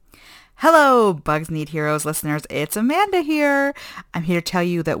Hello, Bugs Need Heroes listeners. It's Amanda here. I'm here to tell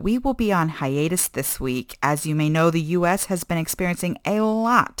you that we will be on hiatus this week. As you may know, the U.S. has been experiencing a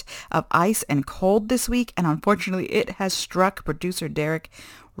lot of ice and cold this week, and unfortunately, it has struck producer Derek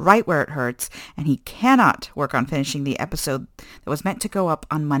right where it hurts, and he cannot work on finishing the episode that was meant to go up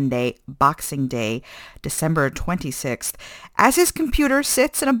on Monday, Boxing Day, December 26th. As his computer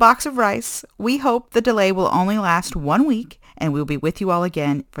sits in a box of rice, we hope the delay will only last 1 week, and we'll be with you all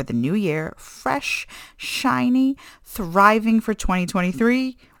again for the new year, fresh, shiny, thriving for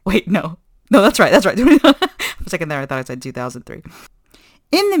 2023. Wait, no, that's right. For a second there, I thought I said 2003.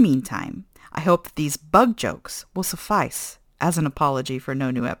 In the meantime, I hope that these bug jokes will suffice as an apology for no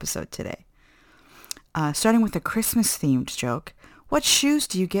new episode today. Starting with a Christmas-themed joke. What shoes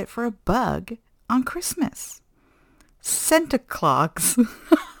do you get for a bug on Christmas? Santa Claus.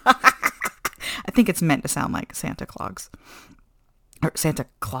 I think it's meant to sound like Santa Claus. Or Santa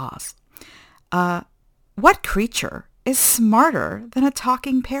Claus. What creature is smarter than a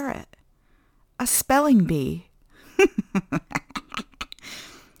talking parrot? A spelling bee.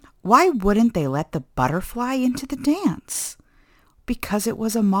 Why wouldn't they let the butterfly into the dance? Because it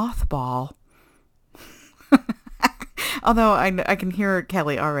was a mothball. Although I can hear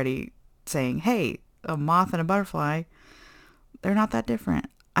Kelly already saying, hey, a moth and a butterfly, they're not that different.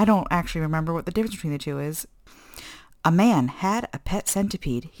 I don't actually remember what the difference between the two is. A man had a pet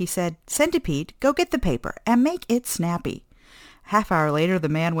centipede. He said, "Centipede, go get the paper and make it snappy." Half hour later, the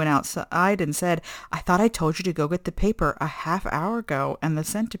man went outside and said, "I thought I told you to go get the paper a half hour ago." And the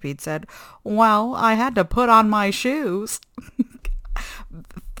centipede said, "Well, I had to put on my shoes."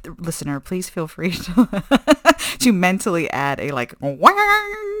 Listener, please feel free to, to mentally add a like,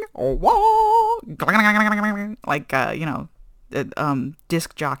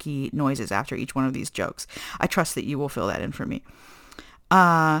 disc jockey noises after each one of these jokes. I trust that you will fill that in for me.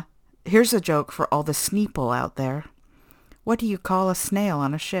 Here's a joke for all the Sneeple out there. What do you call a snail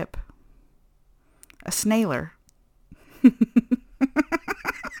on a ship? A snailer.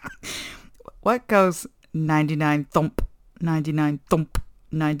 What goes 99 thump, 99 thump,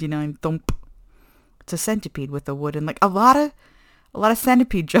 99 thump? It's a centipede with a wooden leg. A lot of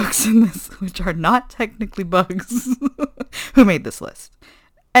centipede jokes in this, which are not technically bugs. Who made this list?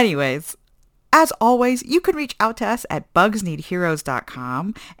 Anyways, as always, you can reach out to us at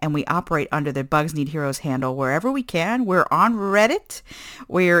bugsneedheroes.com, and we operate under the Bugs Need Heroes handle wherever we can. We're on Reddit.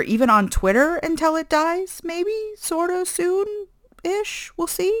 We're even on Twitter until it dies, maybe, sort of, soon-ish. We'll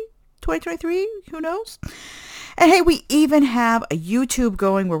see. 2023, who knows? And hey, we even have a YouTube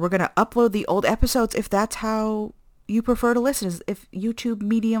going where we're going to upload the old episodes if that's how you prefer to listen. If YouTube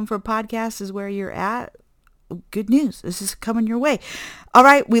medium for podcasts is where you're at, good news. This is coming your way. All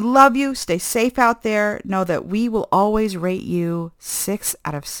right. We love you. Stay safe out there. Know that we will always rate you 6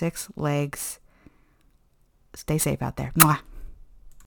 out of 6 legs. Stay safe out there. Mwah.